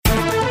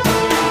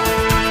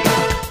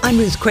I'm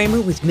Ruth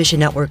Kramer with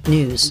Mission Network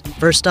News.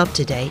 First up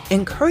today,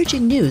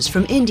 encouraging news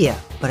from India,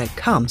 but it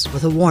comes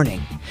with a warning.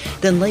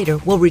 Then later,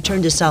 we'll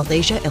return to South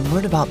Asia and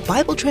learn about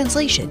Bible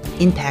translation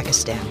in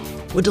Pakistan.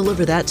 We'll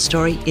deliver that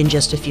story in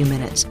just a few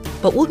minutes.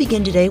 But we'll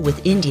begin today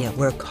with India,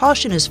 where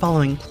caution is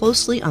following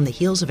closely on the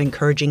heels of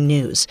encouraging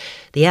news.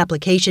 The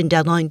application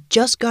deadline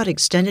just got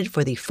extended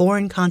for the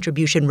Foreign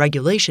Contribution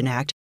Regulation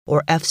Act,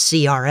 or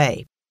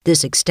FCRA.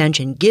 This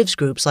extension gives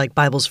groups like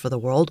Bibles for the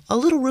World a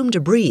little room to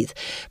breathe.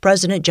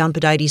 President John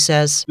Podide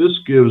says, "This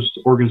gives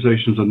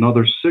organizations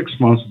another 6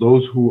 months,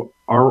 those who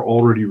are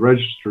already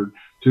registered,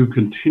 to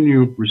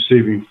continue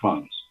receiving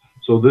funds.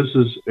 So this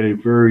is a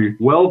very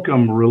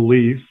welcome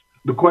relief.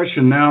 The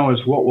question now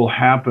is what will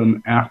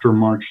happen after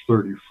March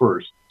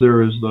 31st.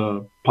 There is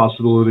the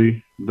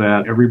possibility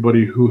that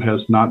everybody who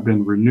has not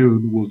been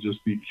renewed will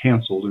just be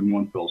canceled in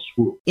one fell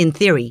swoop." In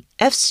theory,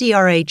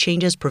 FCRA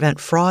changes prevent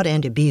fraud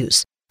and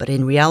abuse. But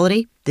in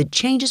reality, the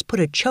changes put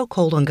a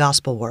chokehold on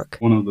gospel work.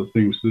 One of the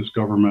things this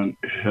government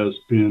has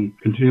been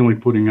continually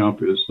putting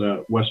up is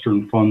that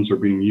Western funds are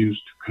being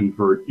used to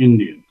convert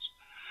Indians.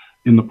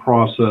 In the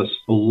process,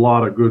 a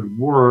lot of good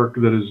work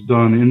that is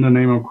done in the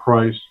name of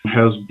Christ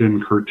has been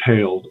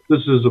curtailed.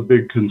 This is a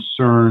big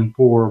concern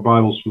for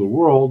Bibles for the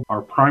World.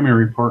 Our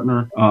primary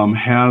partner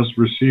has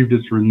received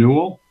its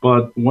renewal,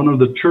 but one of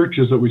the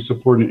churches that we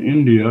support in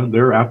India,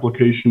 their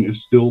application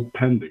is still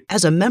pending.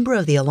 As a member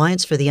of the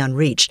Alliance for the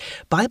Unreached,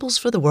 Bibles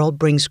for the World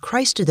brings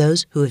Christ to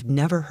those who have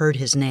never heard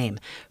his name.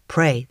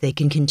 Pray they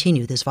can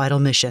continue this vital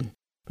mission.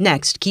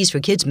 Next, Keys for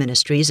Kids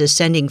Ministries is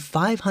sending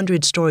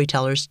 500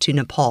 storytellers to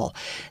Nepal.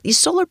 These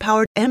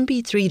solar-powered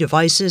MP3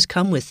 devices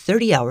come with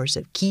 30 hours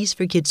of Keys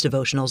for Kids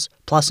devotionals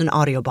plus an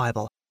audio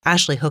Bible.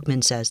 Ashley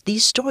Hookman says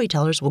these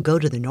storytellers will go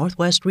to the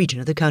northwest region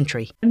of the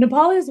country.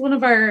 Nepal is one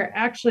of our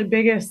actually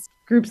biggest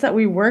groups that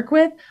we work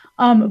with,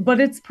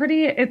 but it's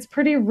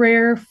pretty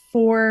rare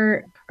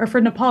for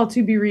Nepal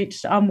to be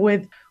reached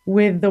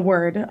with the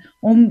word.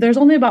 There's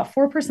only about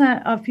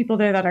 4% of people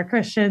there that are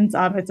Christians.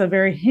 It's a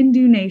very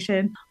Hindu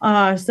nation,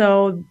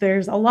 so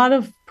there's a lot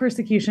of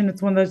persecution.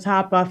 It's one of the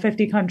top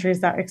 50 countries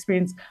that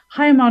experience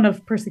high amount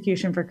of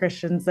persecution for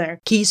Christians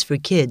there. Keys for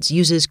Kids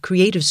uses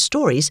creative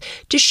stories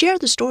to share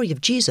the story of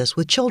Jesus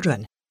with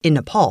children. In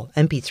Nepal,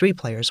 MP3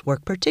 players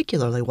work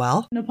particularly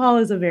well. Nepal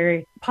is a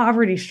very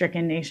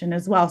poverty-stricken nation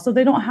as well, so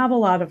they don't have a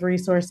lot of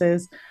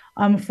resources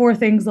for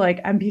things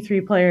like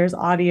MP3 players,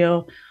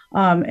 audio,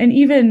 and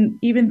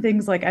even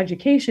things like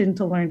education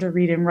to learn to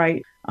read and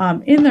write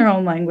in their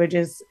own language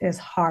is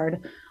hard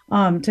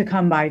to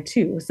come by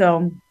too.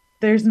 So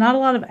there's not a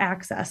lot of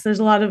access. There's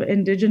a lot of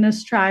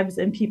indigenous tribes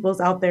and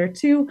peoples out there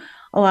too,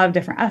 a lot of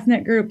different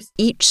ethnic groups.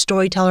 Each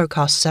storyteller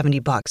costs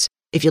 $70.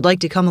 If you'd like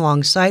to come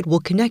alongside,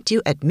 we'll connect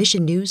you at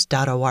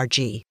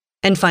missionnews.org.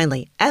 And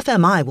finally,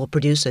 FMI will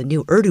produce a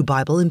new Urdu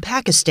Bible in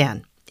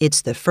Pakistan.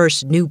 It's the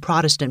first new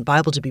Protestant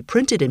Bible to be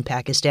printed in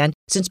Pakistan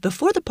since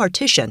before the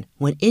partition,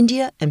 when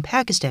India and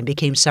Pakistan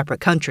became separate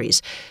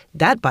countries.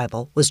 That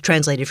Bible was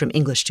translated from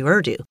English to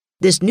Urdu.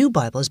 This new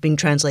Bible is being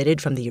translated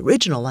from the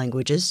original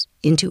languages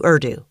into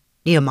Urdu.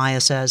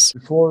 Nehemiah says,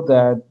 "Before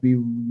that, we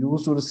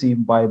used to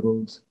receive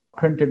Bibles,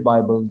 printed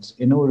Bibles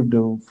in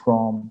Urdu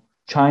from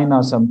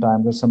China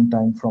sometimes, or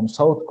sometimes from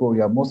South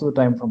Korea, most of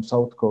the time from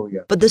South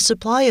Korea." But the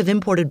supply of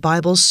imported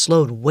Bibles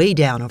slowed way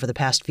down over the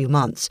past few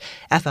months.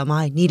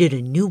 FMI needed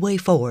a new way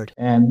forward.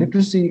 And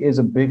literacy is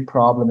a big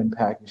problem in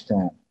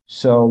Pakistan.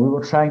 So we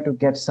were trying to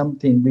get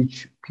something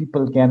which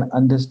people can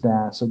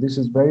understand. So this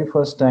is very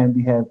first time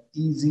we have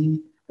easy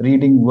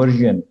reading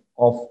version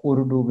of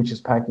Urdu, which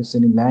is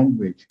Pakistani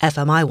language.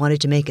 FMI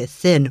wanted to make a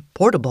thin,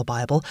 portable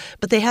Bible,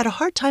 but they had a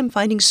hard time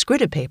finding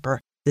scritta paper,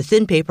 the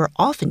thin paper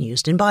often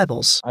used in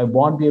Bibles. I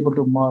won't be able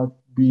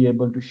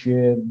to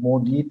share more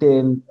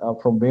detail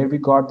from where we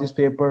got this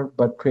paper,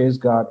 but praise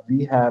God,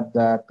 we have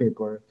that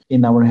paper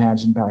in our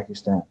hands in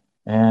Pakistan.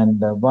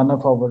 And one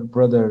of our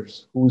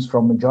brothers, who's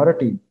from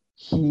majority,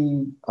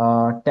 he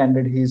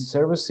tended his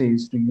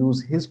services to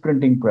use his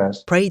printing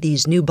press. Pray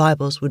these new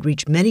Bibles would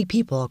reach many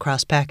people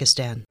across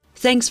Pakistan.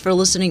 Thanks for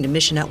listening to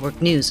Mission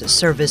Network News, a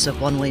service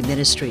of One Way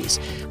Ministries.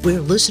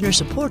 We're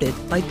listener-supported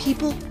by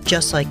people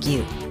just like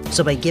you.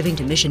 So by giving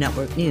to Mission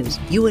Network News,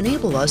 you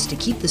enable us to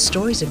keep the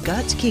stories of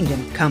God's kingdom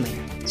coming.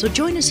 So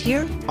join us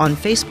here on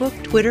Facebook,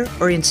 Twitter,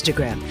 or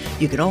Instagram.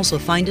 You can also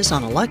find us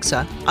on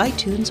Alexa,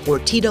 iTunes, or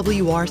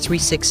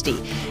TWR360.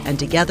 And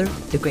together,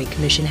 the Great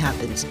Commission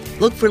happens.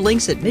 Look for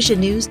links at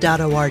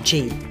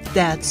missionnews.org.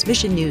 That's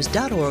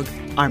missionnews.org.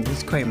 I'm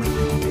Ruth Kramer.